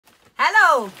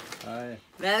Hello! Hi.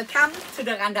 Welcome to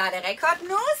the Randale Record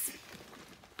News.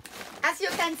 As you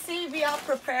can see, we are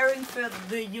preparing for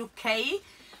the UK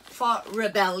for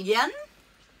Rebellion.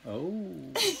 Oh.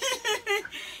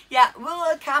 Yeah, we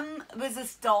will come with a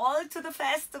stall to the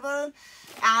festival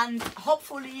and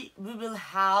hopefully we will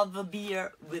have a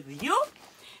beer with you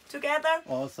together.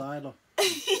 Or cider.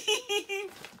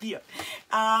 Beer.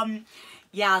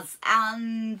 Yes,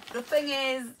 and the thing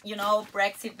is, you know,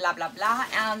 Brexit, blah, blah, blah,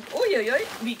 and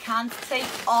we can't take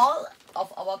all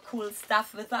of our cool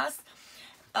stuff with us.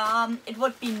 It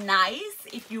would be nice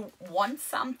if you want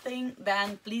something,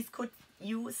 then please could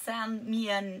you send me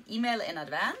an email in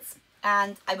advance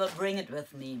and I will bring it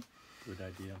with me. Good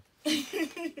idea.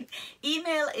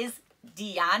 Email is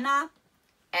Diana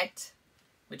at,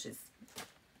 which is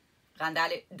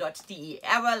Randale.de.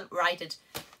 I will write it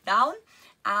down.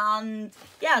 And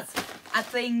yes, I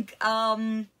think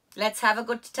let's have a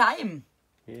good time.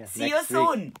 Yeah, See you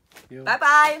soon. Bye Bye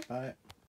bye. Bye.